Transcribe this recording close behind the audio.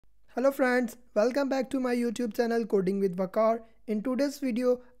Hello friends, welcome back to my YouTube channel Coding with Vakar. In today's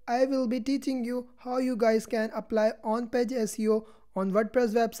video, I will be teaching you how you guys can apply on-page SEO on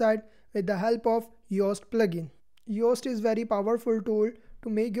WordPress website with the help of Yoast plugin. Yoast is very powerful tool to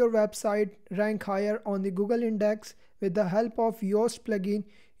make your website rank higher on the Google index. With the help of Yoast plugin,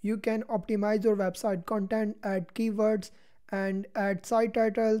 you can optimize your website content, add keywords and add site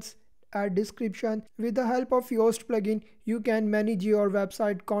titles, add description. With the help of Yoast plugin, you can manage your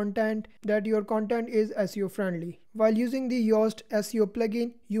website content that your content is SEO friendly. While using the Yoast SEO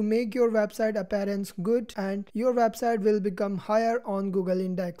plugin, you make your website appearance good and your website will become higher on Google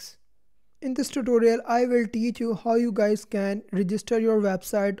index. In this tutorial, I will teach you how you guys can register your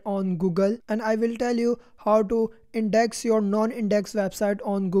website on Google, and I will tell you how to index your non-index website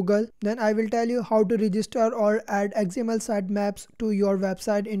on Google. Then I will tell you how to register or add XML sitemaps to your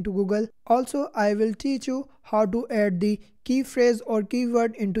website into Google. Also, I will teach you how to add the key phrase or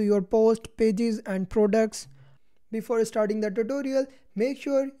keyword into your post, pages and products. Before starting the tutorial, make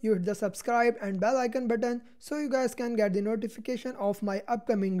sure you hit the subscribe and bell icon button so you guys can get the notification of my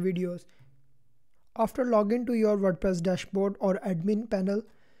upcoming videos. After login to your WordPress dashboard or admin panel,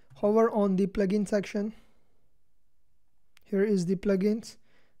 hover on the plugin section. Here is the plugins.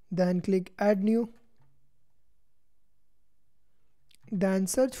 Then click add new. Then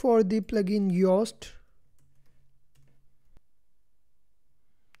search for the plugin Yoast.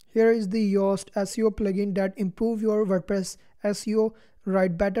 Here is the Yoast SEO plugin that improve your WordPress SEO,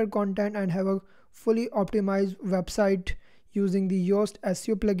 write better content and have a fully optimized website using the Yoast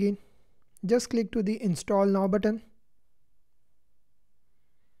SEO plugin. Just click to the install now button.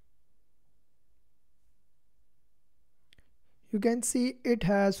 You can see it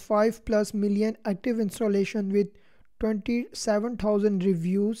has 5+ million active installation with 27,000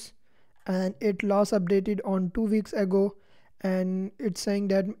 reviews, and it last updated on 2 weeks ago, and it's saying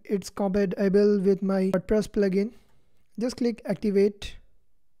that it's compatible with my WordPress plugin. Just click activate.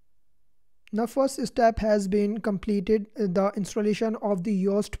 Now first step has been completed, the installation of the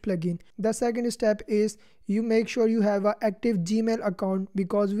Yoast plugin. The second step is you make sure you have an active Gmail account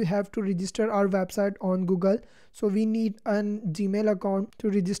because we have to register our website on Google. So we need a Gmail account to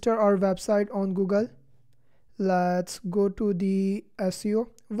register our website on Google. Let's go to the SEO.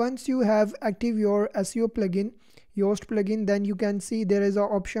 Once you have active your SEO plugin, Yoast plugin, then you can see there is an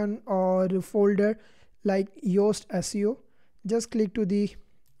option or a folder like Yoast SEO. Just click to the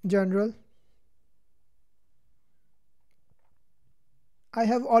general. I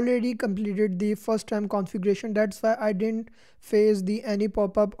have already completed the first time configuration, that's why I didn't face any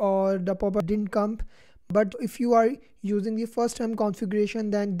pop-up or the pop-up didn't come. But if you are using the first time configuration,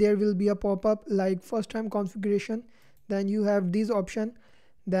 then there will be a pop-up like first time configuration. Then you have this option.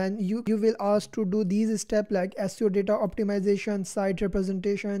 Then you will ask to do these steps like SEO data optimization, site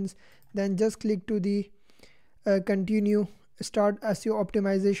representations. Then just click to the continue, start SEO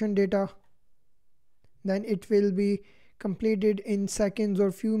optimization data. Then it will be completed in seconds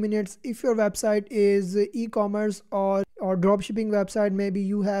or few minutes. If your website is e-commerce or dropshipping website, maybe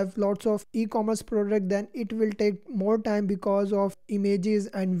you have lots of e-commerce product, then it will take more time because of images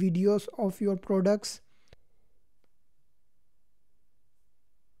and videos of your products.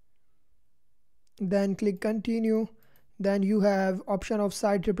 Then click continue. Then you have option of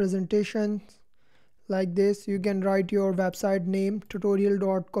site representation. Like this, you can write your website name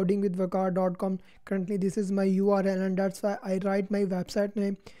tutorial.codingwithvakar.com. currently this is my URL and that's why I write my website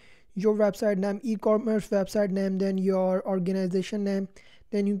name, your website name, e-commerce website name, then your organization name.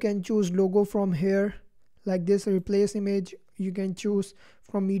 Then you can choose logo from here like this, replace image. You can choose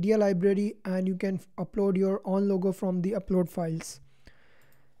from media library and you can upload your own logo from the upload files.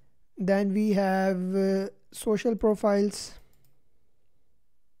 Then we have social profiles.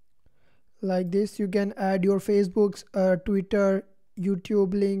 Like this, you can add your Facebook's, Twitter,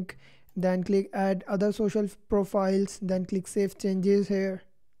 YouTube link. Then click add other social profiles. Then click save changes here.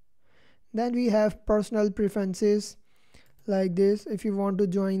 Then we have personal preferences like this. If you want to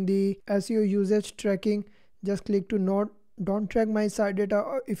join the SEO usage tracking, just click to don't track my site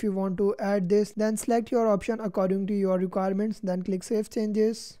data. If you want to add this, then select your option according to your requirements. Then click save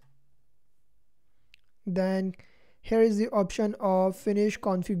changes. Then here is the option of finish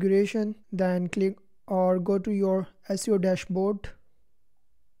configuration. Then click or go to your SEO dashboard.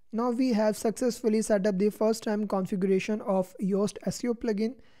 Now we have successfully set up the first time configuration of Yoast SEO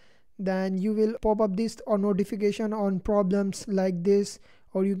plugin. Then you will pop up this or notification on problems like this,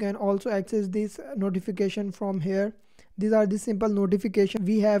 or you can also access this notification from here. These are the simple notification.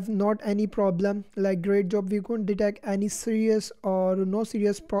 We have not any problem like great job, we couldn't detect any serious or no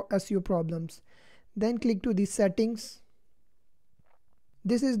serious SEO problems. Then click to the settings.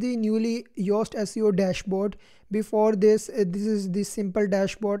 This is the newly Yoast SEO dashboard. Before this, this is the simple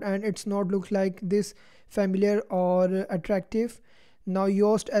dashboard and it's not look like this familiar or attractive. Now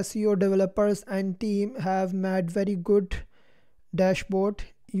Yoast SEO developers and team have made very good dashboard.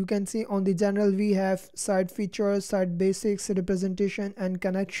 You can see on the general we have site features, site basics, representation and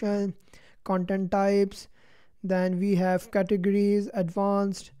connection, content types, then we have categories,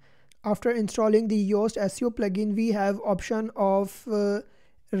 advanced. After installing the Yoast SEO plugin, we have option of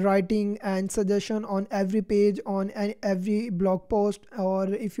writing and suggestion on every page, on every blog post, or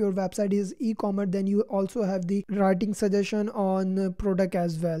if your website is e-commerce, then you also have the writing suggestion on product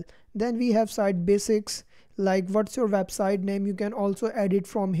as well. Then we have site basics, like what's your website name, you can also add it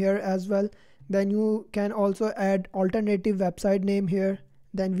from here as well. Then you can also add alternative website name here.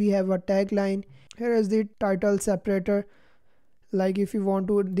 Then we have a tagline. Here is the title separator, like if you want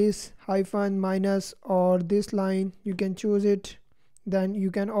to this hyphen, minus, or this line, you can choose it. Then you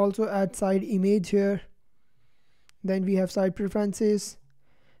can also add site image here. Then we have site preferences.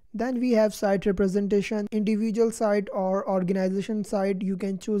 Then we have site representation, individual site or organization site, you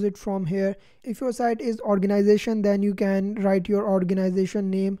can choose it from here. If your site is organization, then you can write your organization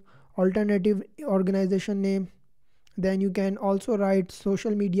name, alternative organization name. Then you can also write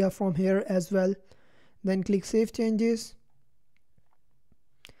social media from here as well. Then click save changes.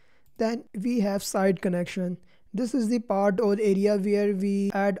 Then we have site connection. This is the part or area where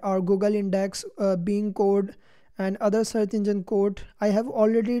we add our Google index, Bing code and other search engine code. I have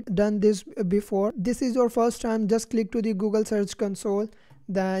already done this before. This is your first time, just click to the Google Search Console.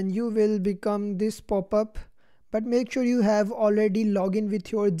 Then you will become this pop-up. But make sure you have already logged in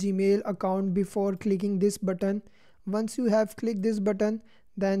with your Gmail account before clicking this button. Once you have clicked this button,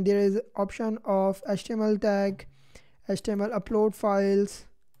 then there is option of HTML tag, HTML upload files.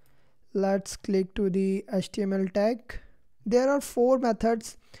 Let's click to the HTML tag. There are 4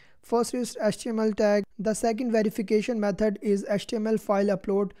 methods. First is HTML tag. The second verification method is HTML file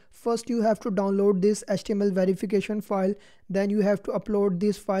upload. First you have to download this HTML verification file. Then you have to upload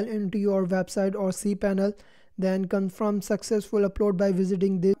this file into your website or cPanel. Then confirm successful upload by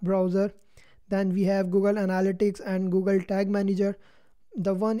visiting this browser. Then we have Google Analytics and Google Tag Manager.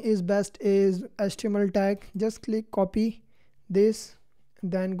 The one is best is HTML tag. Just click copy this,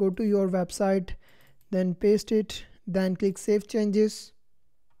 then go to your website, then paste it, then click save changes.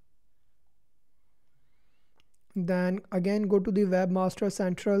 Then again go to the Webmaster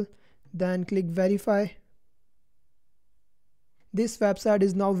Central, then click verify. This website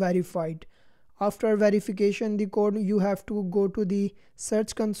is now verified. After verification the code, you have to go to the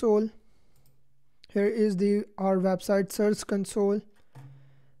search console. Here is our website search console.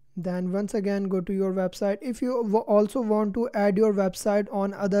 Then once again go to your website. If you also want to add your website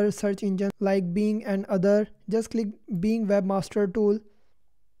on other search engines like Bing and other, just click Bing Webmaster tool.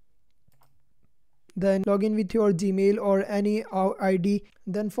 Then log in with your Gmail or any ID.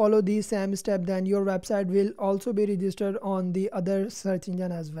 Then follow the same step. Then your website will also be registered on the other search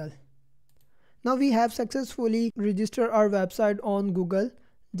engine as well. Now we have successfully registered our website on Google.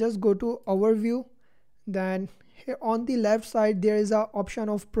 Just go to overview. Then here on the left side there is a option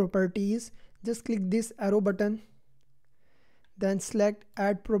of properties. Just click this arrow button, then select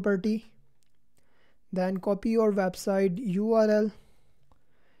add property, then copy your website URL,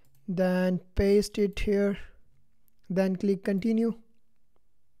 then paste it here, then click continue.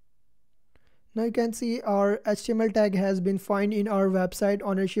 Now you can see our HTML tag has been found in our website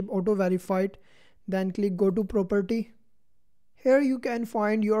ownership auto verified. Then click go to property. Here you can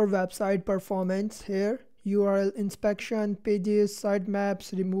find your website performance here. URL inspection, pages,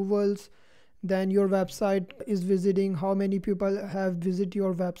 sitemaps, removals. Then your website is visiting, how many people have visited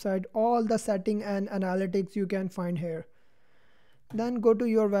your website. All the setting and analytics you can find here. Then go to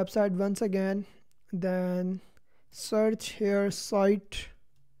your website once again. Then search here site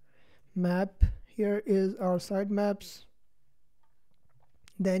map. Here is our sitemaps.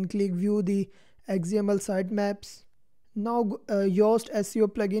 Then click view the XML sitemaps. Now Yoast SEO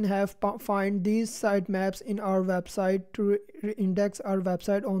plugin have find these sitemaps in our website to index our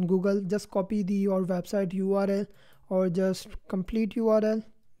website on Google. Just copy your website URL or just complete URL.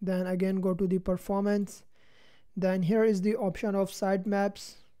 Then again go to the performance. Then here is the option of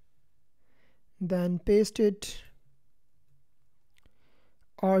sitemaps. Then paste it.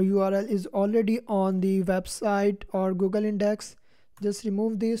 Our URL is already on the website or Google index. Just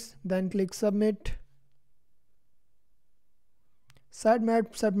remove this, then click submit.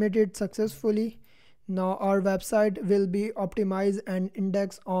 Sitemap submitted successfully. Now our website will be optimized and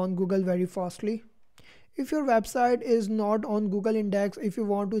indexed on Google very fastly. If your website is not on Google index, if you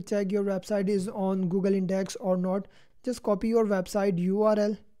want to check your website is on Google index or not, Just copy your website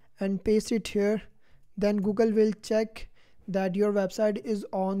URL and paste it here. Then Google will check that your website is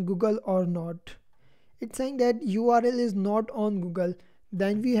on Google or not. It's saying that URL is not on Google.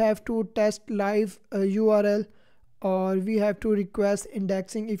 Then we have to test live URL, or we have to request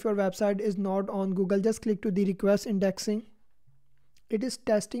indexing. If your website is not on Google, just click to the request indexing. It is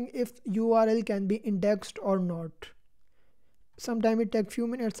testing if URL can be indexed or not. Sometimes it takes few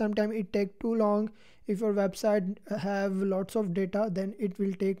minutes, sometimes it takes too long. If your website have lots of data, then it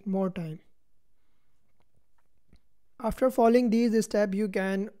will take more time. After following these steps, you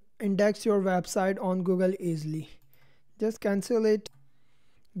can index your website on Google easily. Just cancel it,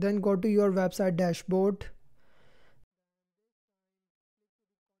 then go to your website dashboard.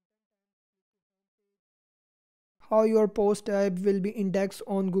 How your post type will be indexed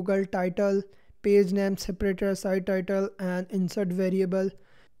on Google: title, page name, separator, site title, and insert variable.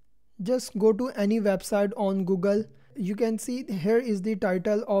 Just go to any website on Google. You can see here is the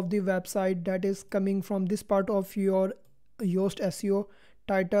title of the website that is coming from this part of your Yoast SEO: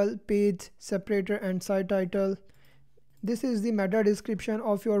 title, page, separator, and site title. This is the meta description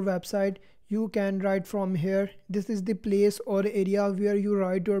of your website. You can write from here. This is the place or area where you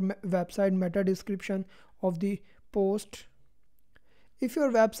write your website meta description of the post. If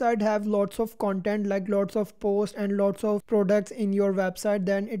your website have lots of content, like lots of posts and lots of products in your website,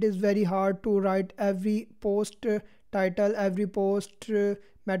 then it is very hard to write every post title, every post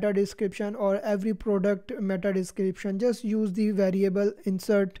meta description, or every product meta description. Just use the variable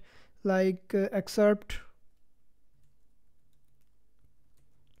insert, like excerpt.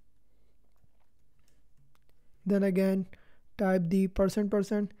 Then again type the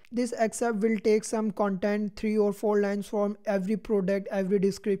 %%. This excerpt will take some content, 3 or 4 lines from every product, every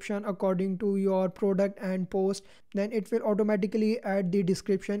description according to your product and post. Then it will automatically add the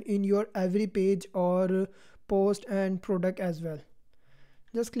description in your every page or post and product as well.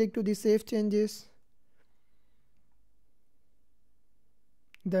 Just click to the save changes.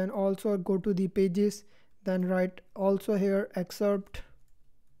 Then also go to the pages, then write also here excerpt.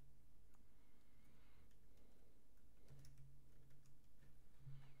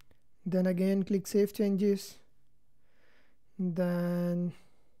 Then again click save changes. Then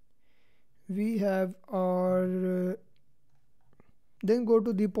we have our then go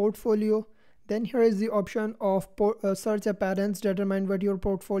to the portfolio. Then here is the option of search appearance, determine what your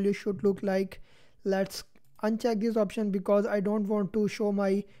portfolio should look like. Let's uncheck this option because I don't want to show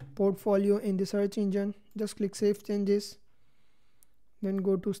my portfolio in the search engine. Just click save changes. Then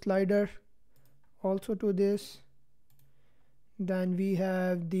go to slider, also to this. Then we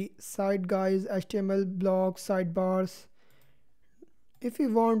have the site guides, HTML blocks, sidebars. If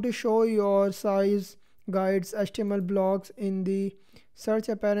you want to show your size guides, HTML blocks in the search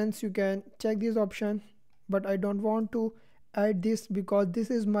appearance, you can check this option, but I don't want to add this because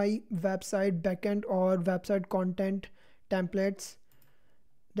this is my website backend or website content templates.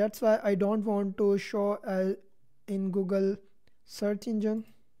 That's why I don't want to show in Google search engine.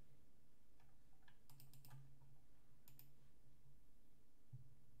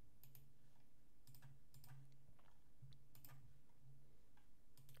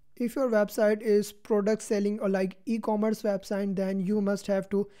 If your website is product selling or like e-commerce website, then you must have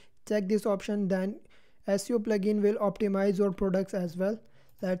to check this option. Then SEO plugin will optimize your products as well.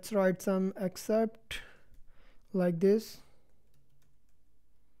 Let's write some excerpt like this.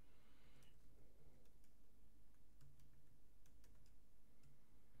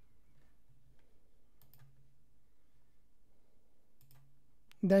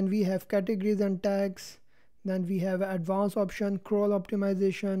 Then we have categories and tags. Then we have advanced option, crawl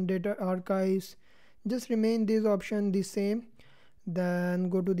optimization, data archives. Just remain this option the same. Then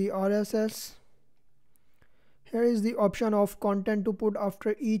go to the RSS. Here is the option of content to put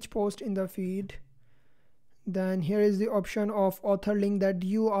after each post in the feed. Then here is the option of author link, that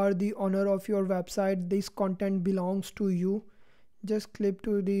you are the owner of your website. This content belongs to you. Just click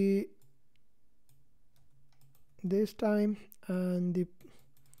to the this time and the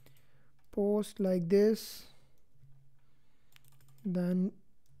post like this. Then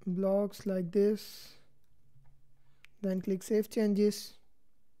blocks like this. Then click save changes.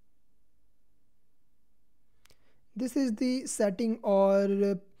 This is the setting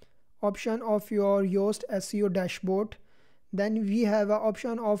or option of your Yoast SEO dashboard. Then we have an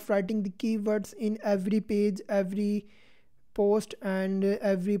option of writing the keywords in every page, every post, and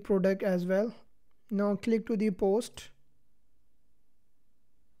every product as well. Now click to the post.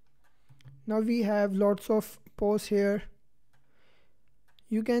 Now we have lots of posts here.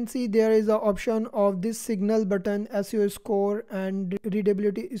 You can see there is an option of this signal button, SEO score and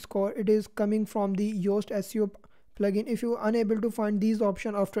readability score. It is coming from the Yoast SEO plugin. If you are unable to find these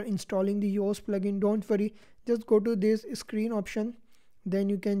options after installing the Yoast plugin, don't worry, just go to this screen option, then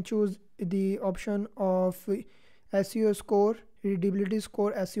you can choose the option of SEO score, readability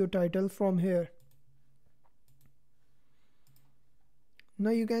score, SEO title from here. Now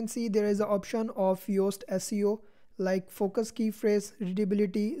you can see there is an option of Yoast SEO like focus key phrase,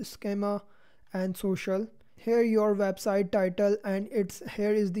 readability, schema and social. Here your website title, and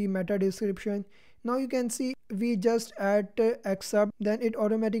here is the meta description. Now you can see we just add accept, then it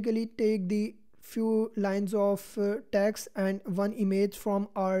automatically take the few lines of text and one image from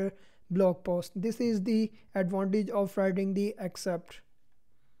our blog post. This is the advantage of writing the accept.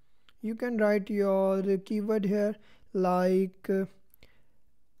 You can write your keyword here like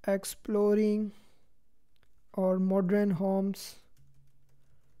exploring or modern homes,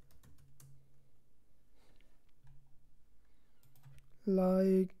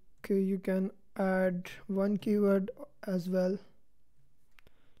 like you can add one keyword as well.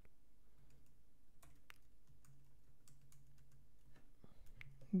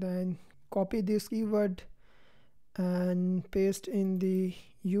 Then copy this keyword and paste in the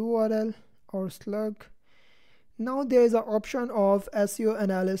URL or slug. Now there is an option of SEO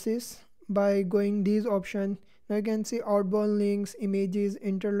analysis. By going these options, now you can see outbound links, images,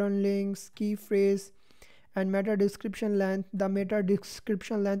 interlearn links, key phrase and meta description length. The meta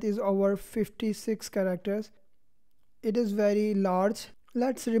description length is over 56 characters. It is very large.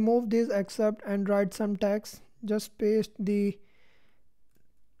 Let's remove this accept and write some text. Just paste the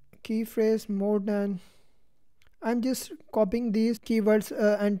key phrase more than. I'm just copying these keywords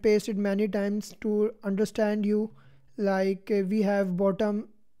and paste it many times to understand you. Like we have bottom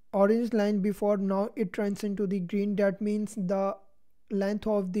orange line before, now it turns into the green. That means the length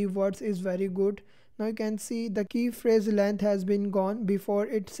of the words is very good. Now you can see the key phrase length has been gone. Before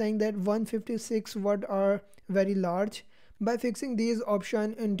it's saying that 156 words are very large. By fixing these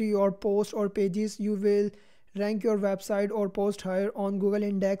options into your post or pages, you will rank your website or post higher on Google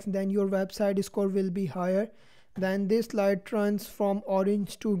index, then your website score will be higher. Then this light turns from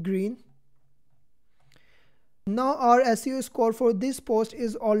orange to green. Now our SEO score for this post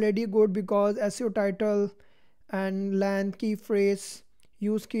is already good because SEO title and length, key phrase,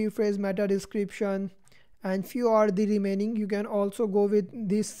 use key phrase, meta description and few are the remaining. You can also go with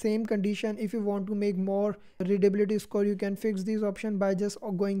this same condition. If you want to make more readability score, you can fix this option by just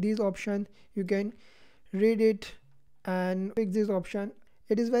going this option. You can read it and fix this option.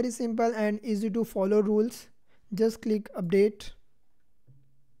 It is very simple and easy to follow rules. Just click update,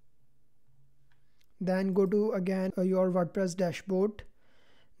 then go to again your WordPress dashboard,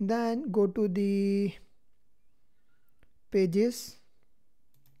 then go to the pages,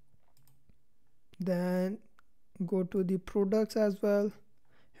 then go to the products as well.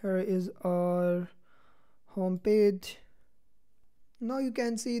 Here is our home page. Now you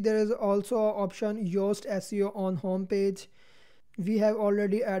can see there is also option Yoast SEO on home page. We have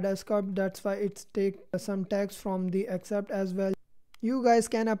already added a script, that's why it's take some text from the accept as well. You guys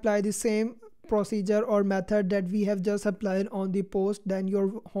can apply the same procedure or method that we have just applied on the post, then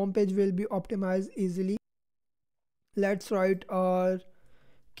your homepage will be optimized easily. Let's write our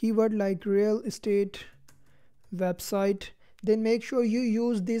keyword like real estate website. Then make sure you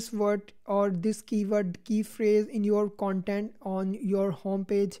use this word or this keyword key phrase in your content on your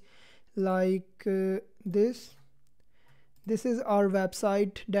homepage, like this. This is our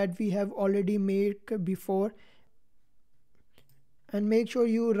website that we have already made before, and make sure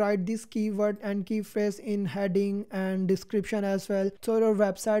you write this keyword and key phrase in heading and description as well, so your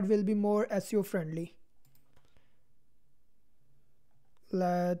website will be more SEO friendly.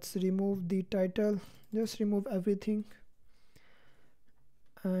 Let's remove the title, just remove everything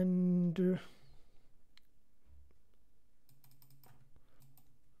and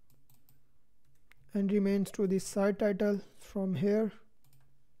remains to the site title from here.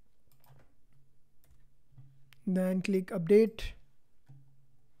 Then click update.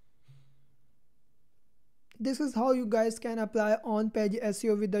 This is how you guys can apply on-page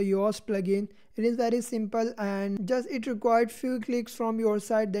SEO with the Yoast plugin. It is very simple and just it required few clicks from your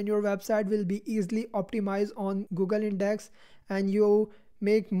side, then your website will be easily optimized on Google index and you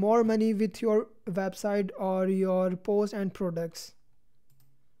make more money with your website or your posts and products.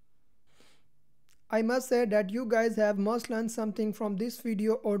 I must say that you guys have must learn something from this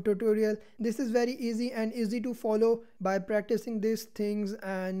video or tutorial. This is very easy and easy to follow. By practicing these things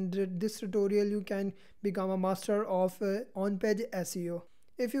and this tutorial, you can become a master of on-page SEO.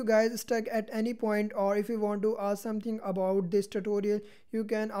 If you guys stuck at any point, or if you want to ask something about this tutorial, you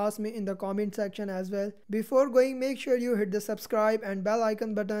can ask me in the comment section as well. Before going, make sure you hit the subscribe and bell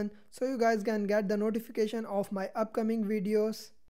icon button so you guys can get the notification of my upcoming videos.